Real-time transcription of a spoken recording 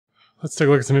Let's take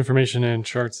a look at some information and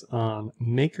charts on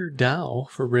MakerDAO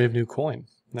for Brave New Coin.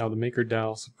 Now, the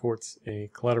MakerDAO supports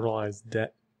a collateralized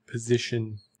debt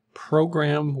position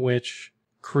program which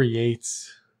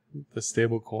creates the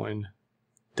stablecoin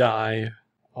DAI,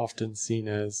 often seen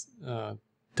as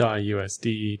DAI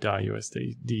USD, DAI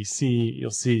USDC. You'll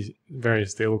see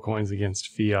various stablecoins against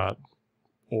fiat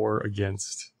or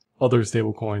against other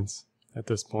stablecoins at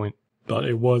this point. But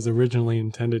it was originally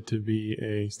intended to be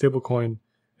a stablecoin,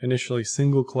 initially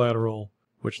single collateral,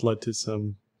 which led to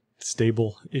some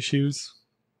stable issues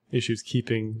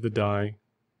keeping the DAI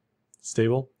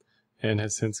stable, and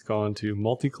has since gone to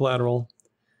multi-collateral.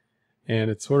 And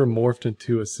it's sort of morphed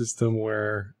into a system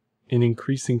where an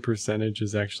increasing percentage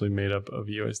is actually made up of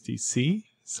USDC.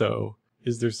 So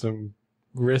is there some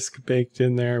risk baked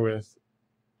in there with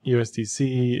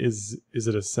USDC? Is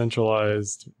it a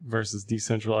centralized versus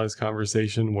decentralized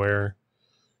conversation where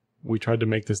we tried to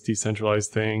make this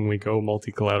decentralized thing, we go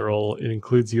multi-collateral, it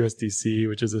includes USDC,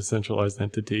 which is a centralized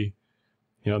entity?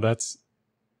 You know, that's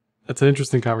an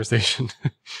interesting conversation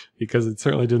because it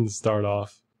certainly didn't start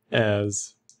off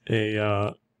as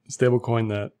a stablecoin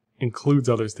that includes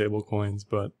other stablecoins,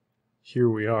 but here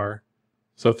we are.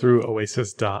 So through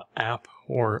Oasis.app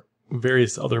or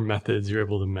various other methods, you're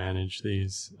able to manage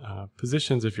these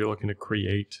positions if you're looking to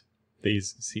create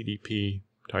these CDP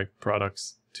type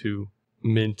products to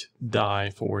mint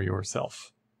DAI for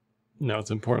yourself. Now,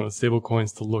 it's important with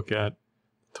stablecoins to look at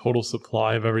total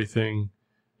supply of everything.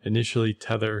 Initially,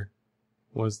 Tether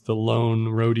was the lone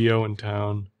rodeo in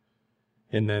town,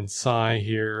 and then Psy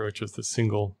here, which is the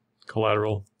single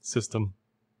collateral system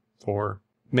for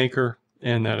Maker,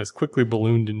 and that has quickly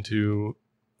ballooned into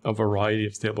a variety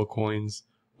of stablecoins,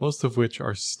 most of which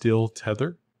are still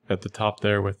Tether at the top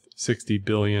there, with 60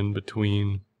 billion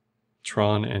between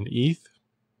Tron and ETH,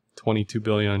 22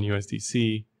 billion on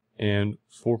USDC, and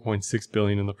 4.6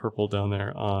 billion in the purple down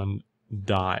there on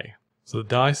DAI. So the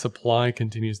DAI supply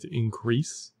continues to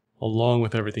increase along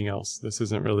with everything else. This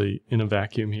isn't really in a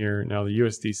vacuum here. Now the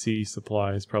USDC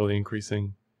supply is probably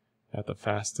increasing at the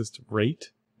fastest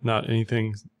rate. Not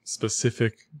anything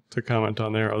specific to comment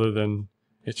on there other than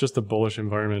it's just a bullish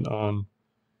environment on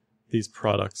these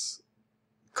products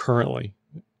currently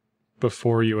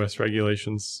before US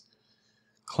regulations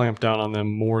clamp down on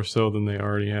them more so than they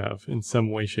already have in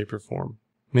some way, shape, or form.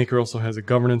 Maker also has a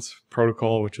governance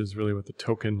protocol, which is really what the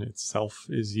token itself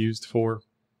is used for.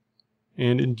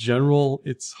 And in general,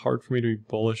 it's hard for me to be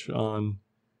bullish on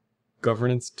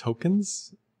governance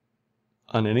tokens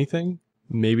on anything.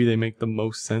 Maybe they make the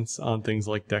most sense on things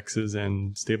like DEXs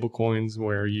and stablecoins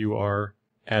where you are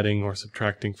adding or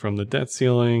subtracting from the debt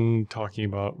ceiling, talking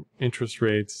about interest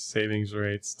rates, savings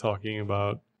rates, talking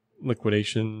about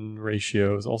liquidation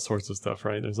ratios, all sorts of stuff,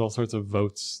 right? There's all sorts of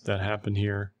votes that happen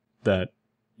here that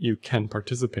you can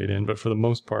participate in, but for the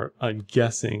most part, I'm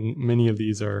guessing many of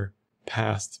these are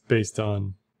passed based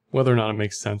on whether or not it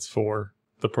makes sense for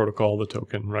the protocol, the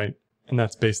token, right? And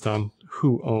that's based on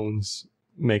who owns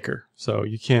Maker. So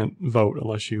you can't vote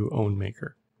unless you own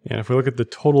Maker. And if we look at the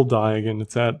total DAI again,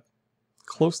 it's at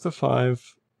close to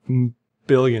 5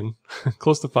 billion,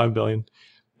 close to 5 billion.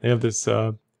 They have this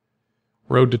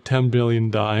road to 10 billion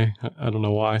DAI. I don't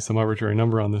know why, some arbitrary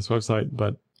number on this website,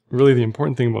 but really the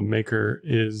important thing about Maker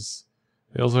is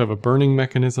they also have a burning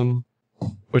mechanism,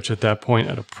 which at that point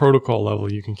at a protocol level,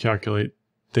 you can calculate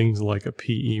things like a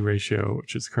PE ratio,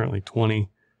 which is currently 20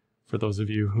 for those of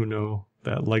you who know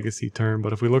that legacy term.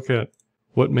 But if we look at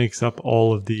what makes up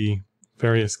all of the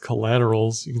various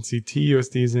collaterals, you can see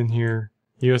TUSD is in here,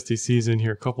 USDC is in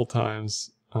here a couple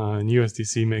times, and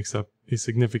USDC makes up a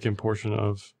significant portion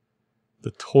of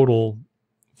the total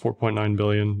 4.9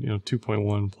 billion,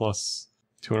 2.1 plus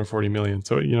 240 million.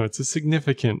 So, it's a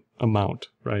significant amount,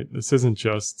 right? This isn't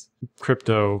just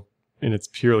crypto in its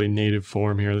purely native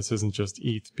form here. This isn't just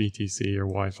ETH-BTC or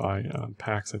Wi-Fi.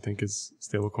 Pax, I think, is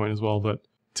stablecoin as well. But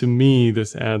to me,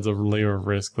 this adds a layer of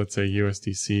risk. Let's say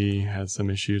USDC has some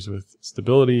issues with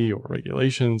stability or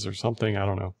regulations or something. I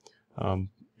don't know.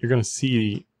 You're going to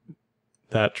see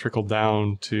that trickle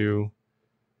down to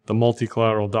the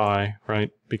multi-collateral DAI, right?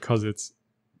 Because it's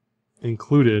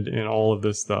included in all of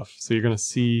this stuff. So you're going to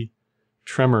see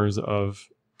tremors of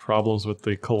problems with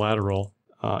the collateral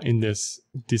in this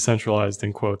decentralized,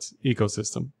 in quotes,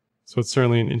 ecosystem. So it's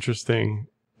certainly an interesting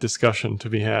discussion to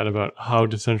be had about how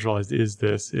decentralized is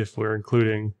this if we're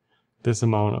including this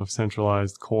amount of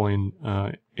centralized coin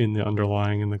in the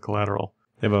underlying and the collateral.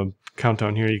 They have a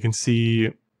countdown here. You can see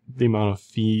the amount of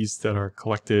fees that are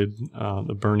collected,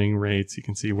 the burning rates. You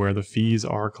can see where the fees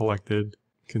are collected.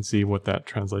 You can see what that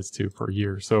translates to per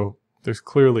year. So there's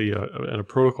clearly at a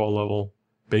protocol level,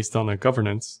 based on the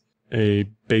governance, a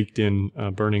baked-in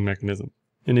burning mechanism.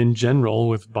 And in general,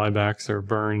 with buybacks or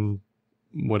burn,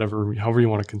 whatever, however you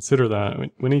want to consider that,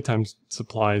 anytime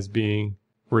supply is being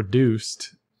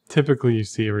reduced, typically you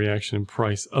see a reaction in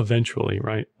price eventually,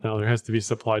 right? Now there has to be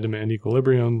supply-demand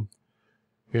equilibrium.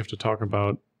 We have to talk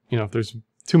about, if there's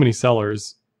too many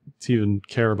sellers to even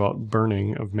care about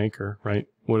burning of Maker, right?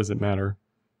 What does it matter?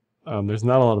 There's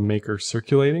not a lot of Maker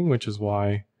circulating, which is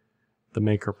why the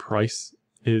Maker price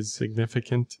is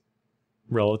significant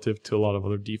relative to a lot of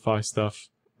other DeFi stuff.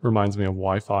 Reminds me of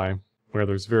Wi-Fi, where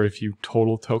there's very few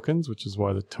total tokens, which is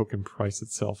why the token price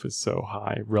itself is so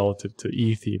high relative to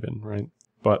ETH even, right?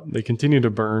 But they continue to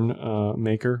burn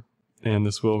Maker, and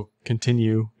this will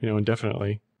continue,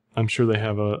 indefinitely. I'm sure they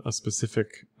have a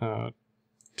specific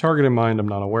target in mind I'm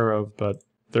not aware of, but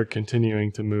they're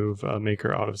continuing to move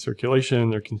Maker out of circulation.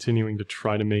 They're continuing to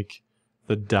try to make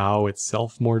the DAO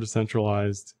itself more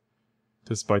decentralized,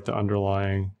 despite the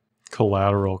underlying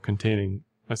collateral containing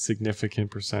a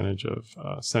significant percentage of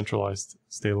centralized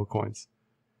stablecoins.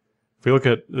 If we look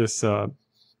at this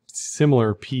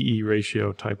similar PE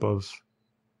ratio type of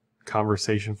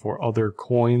conversation for other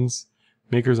coins,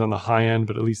 Maker's on the high end,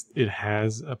 but at least it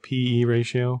has a PE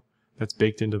ratio that's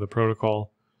baked into the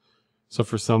protocol. So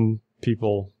for some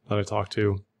people that I talk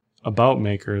to about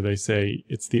Maker, they say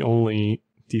it's the only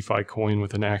DeFi coin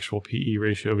with an actual PE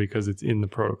ratio because it's in the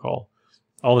protocol.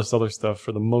 All this other stuff,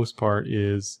 for the most part,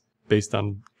 is based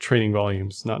on trading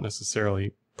volumes, not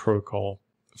necessarily protocol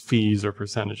fees or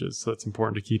percentages. So that's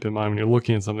important to keep in mind when you're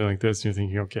looking at something like this and you're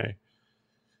thinking, okay,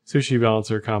 Sushi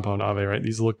Balancer, Compound Aave, right?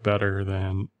 These look better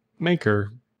than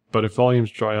Maker, but if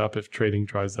volumes dry up, if trading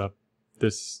dries up,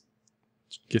 this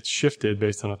gets shifted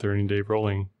based on a 30-day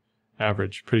rolling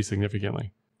average pretty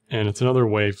significantly. And it's another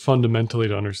way fundamentally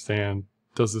to understand,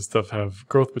 does this stuff have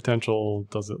growth potential?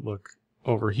 Does it look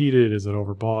overheated? Is it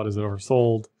overbought? Is it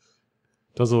oversold?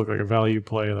 Does it look like a value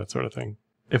play? That sort of thing.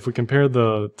 If we compare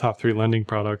the top 3 lending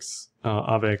products,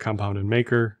 Aave, Compound, and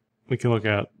Maker, we can look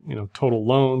at total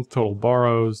loans, total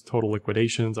borrows, total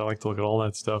liquidations. I like to look at all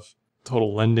that stuff.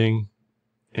 Total lending,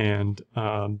 and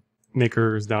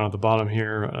Maker is down at the bottom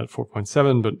here at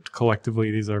 4.7, but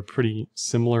collectively these are pretty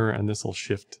similar, and this will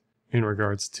shift in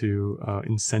regards to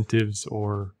incentives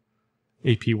or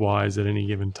APYs at any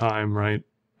given time, right?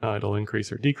 It'll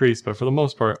increase or decrease, but for the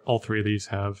most part, all 3 of these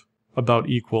have about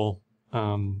equal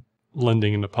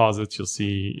lending and deposits. You'll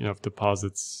see, if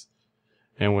deposits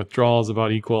and withdrawals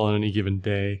about equal on any given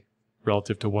day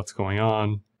relative to what's going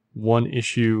on. One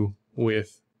issue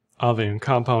with Aave and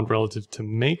Compound relative to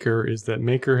Maker is that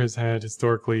Maker has had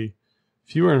historically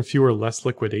fewer and fewer less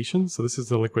liquidations. So this is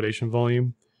the liquidation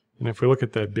volume. And if we look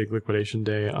at that big liquidation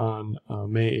day on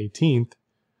May 18th,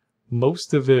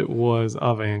 most of it was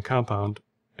Aave and Compound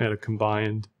at a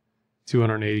combined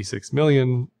 286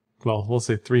 million. Well, we'll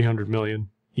say 300 million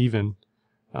even,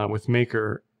 with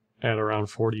Maker at around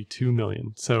 42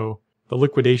 million. So the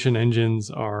liquidation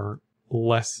engines are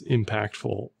less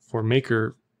impactful for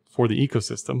Maker for the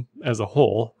ecosystem as a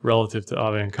whole relative to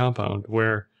Aave and Compound,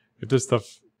 where if this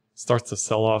stuff starts to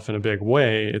sell off in a big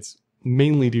way, it's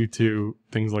mainly due to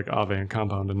things like Aave and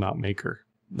Compound and not Maker.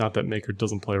 Not that Maker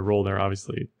doesn't play a role there,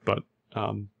 obviously, but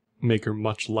Maker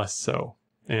much less so.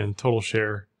 And total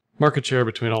share, market share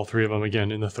between all 3 of them,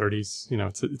 again, in the 30s,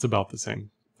 it's about the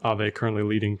same. Aave currently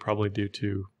leading probably due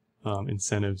to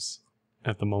incentives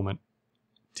at the moment.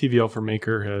 TVL for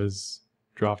Maker has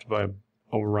dropped by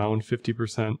around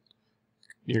 50%.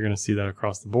 You're going to see that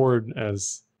across the board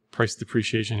as price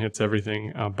depreciation hits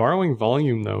everything. Borrowing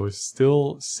volume, though, is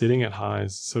still sitting at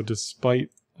highs. So despite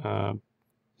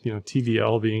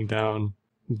TVL being down,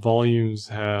 volumes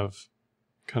have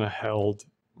kind of held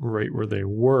right where they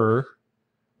were,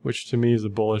 which to me is a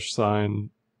bullish sign,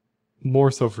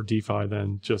 more so for DeFi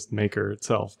than just Maker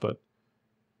itself. But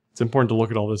it's important to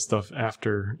look at all this stuff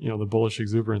after the bullish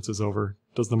exuberance is over.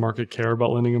 Does the market care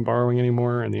about lending and borrowing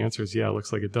anymore? And the answer is yeah, it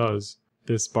looks like it does.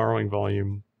 This borrowing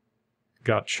volume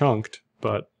got chunked,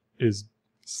 but is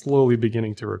slowly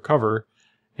beginning to recover,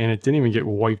 and it didn't even get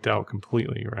wiped out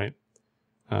completely, right?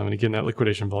 And again, that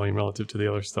liquidation volume relative to the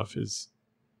other stuff is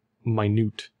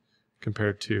minute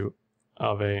compared to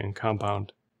Aave and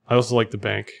Compound. I also like the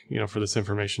bank, for this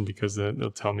information because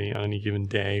they'll tell me on any given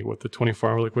day what the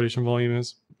 24-hour liquidation volume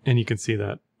is, and you can see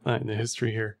that in the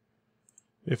history here.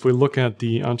 If we look at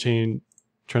the on-chain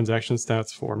transaction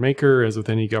stats for Maker, as with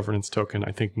any governance token,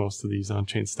 I think most of these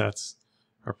on-chain stats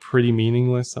are pretty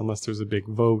meaningless unless there's a big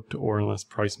vote or unless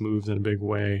price moves in a big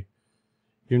way.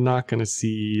 You're not going to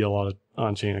see a lot of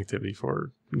on-chain activity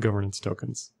for governance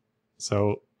tokens.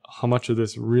 So how much of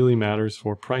this really matters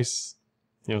for price?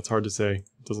 It's hard to say.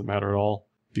 It doesn't matter at all.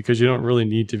 because you don't really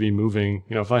need to be moving.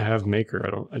 You know, if I have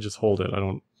Maker, I just hold it. I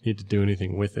don't need to do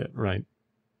anything with it, right?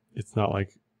 It's not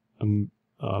like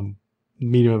a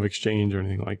medium of exchange or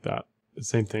anything like that. The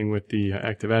same thing with the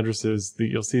active addresses.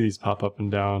 You'll see these pop up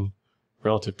and down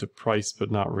relative to price,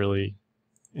 but not really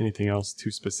anything else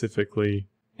too specifically.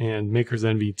 And Maker's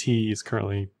NVT is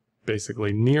currently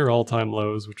basically near all-time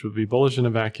lows, which would be bullish in a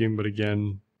vacuum, but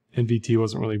again, NVT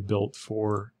wasn't really built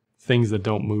for things that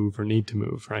don't move or need to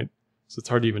move, right? So it's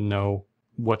hard to even know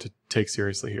what to take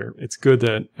seriously here. It's good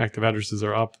that active addresses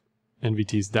are up,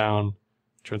 NVT's down,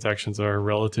 transactions are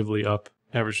relatively up,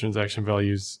 average transaction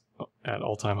values at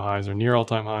all-time highs or near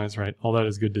all-time highs, right? All that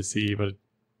is good to see, but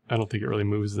I don't think it really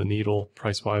moves the needle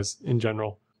price-wise in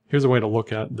general. Here's a way to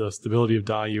look at the stability of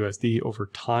DAI USD over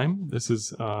time. This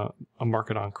is a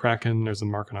market on Kraken. There's a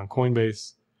market on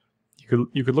Coinbase.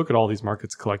 You could look at all these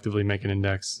markets collectively, make an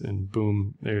index, and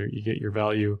boom, there you get your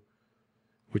value,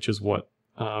 which is what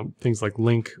things like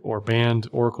Link or Band,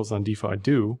 oracles on DeFi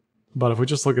do. But if we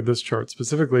just look at this chart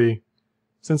specifically,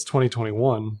 since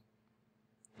 2021,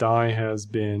 DAI has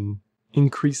been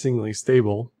increasingly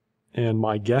stable, and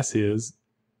my guess is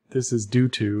this is due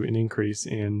to an increase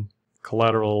in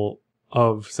collateral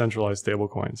of centralized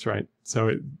stablecoins, right?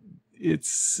 So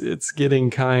it's getting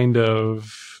kind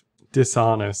of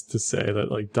dishonest to say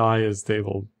that like DAI is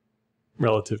stable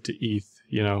relative to ETH.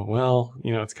 You know, well,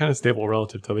 you know, it's kind of stable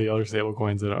relative to the other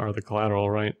stablecoins that are the collateral,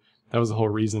 right? That was the whole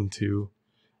reason to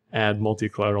add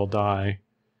multi-collateral DAI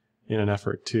in an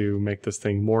effort to make this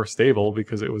thing more stable,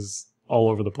 because it was all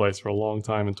over the place for a long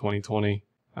time in 2020,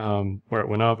 where it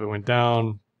went up, it went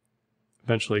down,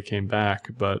 eventually it came back.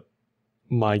 But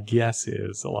my guess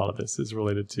is a lot of this is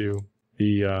related to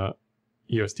the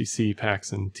USDC,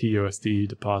 PAX, and TUSD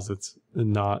deposits,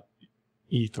 and not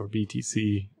ETH or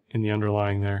BTC in the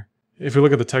underlying there. If we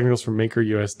look at the technicals for Maker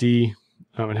USD,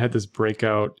 it had this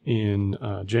breakout in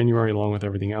January along with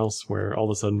everything else, where all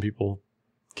of a sudden people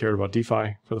cared about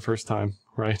DeFi for the first time,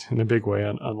 right? In a big way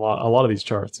on a lot of these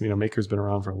charts. You know, Maker's been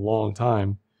around for a long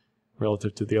time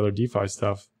relative to the other DeFi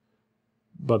stuff,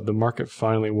 but the market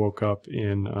finally woke up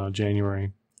in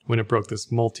January when it broke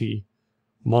this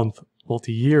multi-month,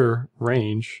 multi-year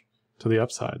range to the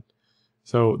upside.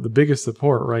 So the biggest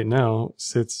support right now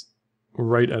sits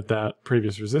right at that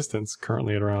previous resistance,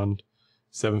 currently at around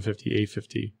 750,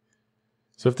 850.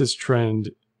 So if this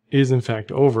trend is in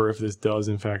fact over, if this does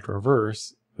in fact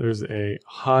reverse, there's a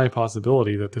high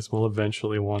possibility that this will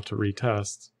eventually want to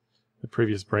retest the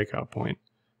previous breakout point.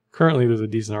 Currently, there's a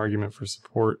decent argument for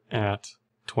support at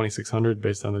 2600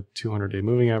 based on the 200-day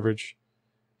moving average.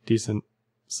 Decent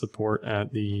support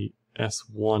at the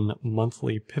S1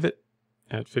 monthly pivot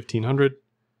at 1500.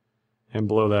 And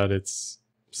below that, it's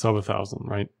sub 1000,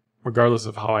 right? Regardless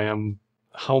of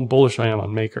how bullish I am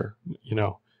on Maker, you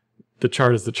know, the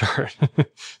chart is the chart.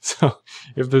 So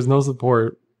if there's no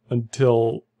support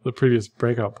until the previous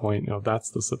breakout point, you know, that's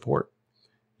the support.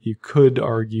 You could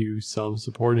argue some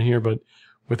support in here, but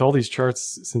with all these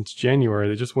charts since January,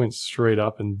 they just went straight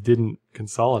up and didn't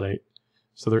consolidate.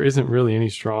 So there isn't really any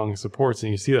strong supports,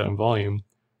 and you see that in volume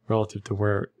relative to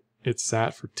where it's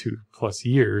sat for 2+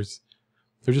 years.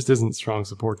 There just isn't strong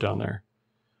support down there.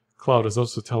 Cloud is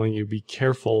also telling you be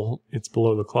careful, it's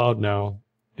below the cloud now,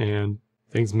 and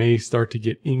things may start to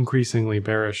get increasingly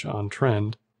bearish on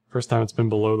trend. First time it's been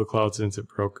below the cloud since it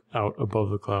broke out above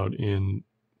the cloud in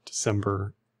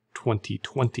December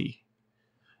 2020.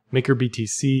 Maker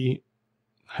BTC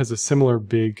has a similar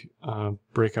big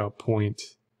breakout point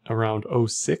around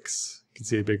 06. You can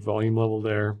see a big volume level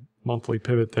there, monthly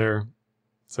pivot there.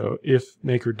 So if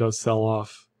Maker does sell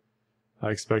off, I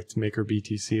expect Maker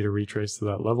BTC to retrace to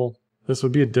that level. This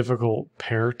would be a difficult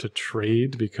pair to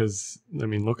trade because, I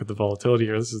mean, look at the volatility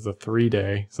here. This is the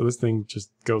 3-day. So this thing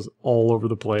just goes all over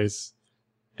the place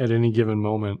at any given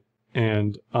moment.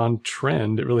 And on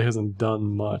trend, it really hasn't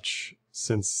done much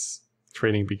since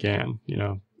trading began. You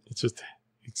know, it's just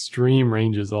extreme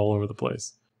ranges all over the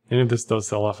place. And if this does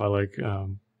sell off, I like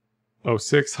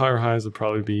 06. Higher highs would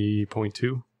probably be 0.2,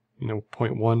 you know,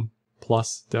 0.1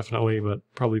 plus definitely, but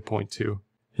probably 0.2.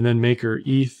 And then Maker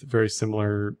ETH, very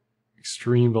similar,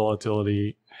 extreme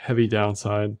volatility, heavy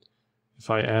downside. If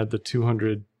I add the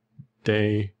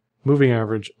 200-day moving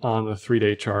average on the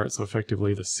 3-day chart, so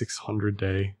effectively the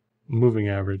 600-day moving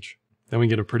average, then we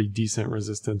get a pretty decent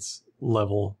resistance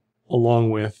level along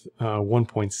with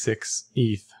 1.6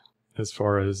 ETH as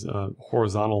far as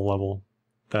horizontal level,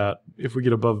 that if we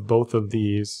get above both of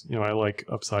these, you know, I like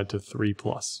upside to 3+,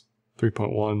 3.1,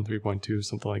 3.2,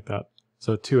 something like that.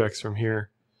 So 2x from here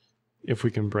if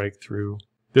we can break through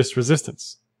this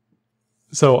resistance.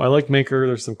 So I like Maker.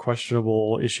 There's some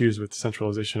questionable issues with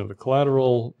centralization of the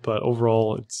collateral, but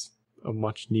overall it's a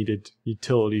much needed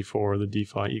utility for the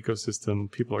DeFi ecosystem.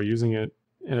 People are using it.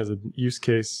 It has a use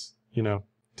case, you know,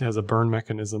 it has a burn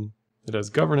mechanism. It has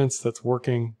governance that's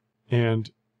working,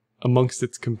 and amongst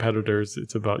its competitors,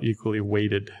 it's about equally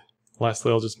weighted.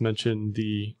 Lastly, I'll just mention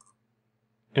the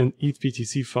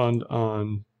ETH-BTC fund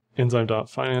on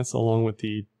Enzyme.finance along with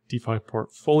the DeFi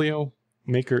portfolio.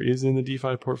 Maker is in the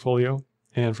DeFi portfolio.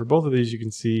 And for both of these, you can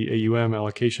see AUM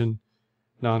allocation,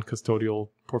 non-custodial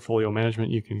portfolio management.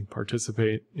 You can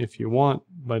participate if you want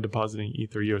by depositing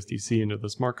ETH or USDC into the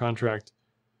smart contract,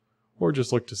 or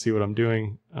just look to see what I'm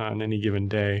doing on any given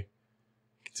day.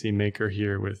 You can see Maker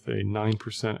here with a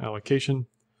 9% allocation.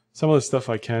 Some of the stuff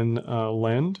I can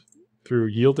lend through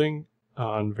yielding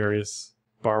on various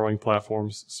borrowing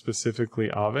platforms, specifically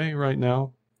Aave right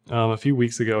now. A few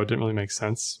weeks ago, it didn't really make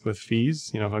sense with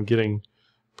fees. You know, if I'm getting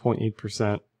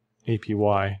 0.8%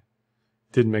 APY,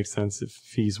 didn't make sense if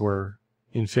fees were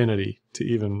infinity to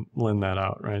even lend that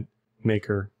out, right?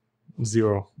 Maker,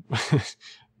 0%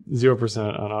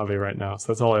 on Aave right now. So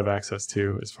that's all I have access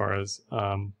to as far as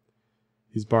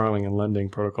these borrowing and lending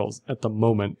protocols at the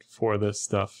moment for this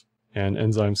stuff. And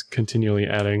Enzyme's continually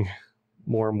adding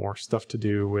more and more stuff to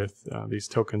do with these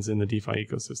tokens in the DeFi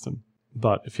ecosystem.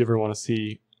 But if you ever want to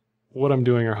see what I'm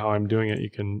doing or how I'm doing it, you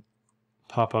can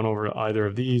pop on over to either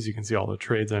of these. You can see all the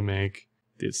trades I make,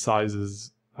 the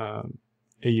sizes,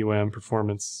 AUM,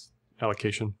 performance,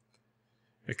 allocation,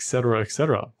 etc.,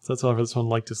 etc. So that's all for this one.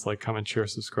 Like, dislike, comment, share,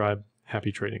 subscribe.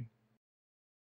 Happy trading.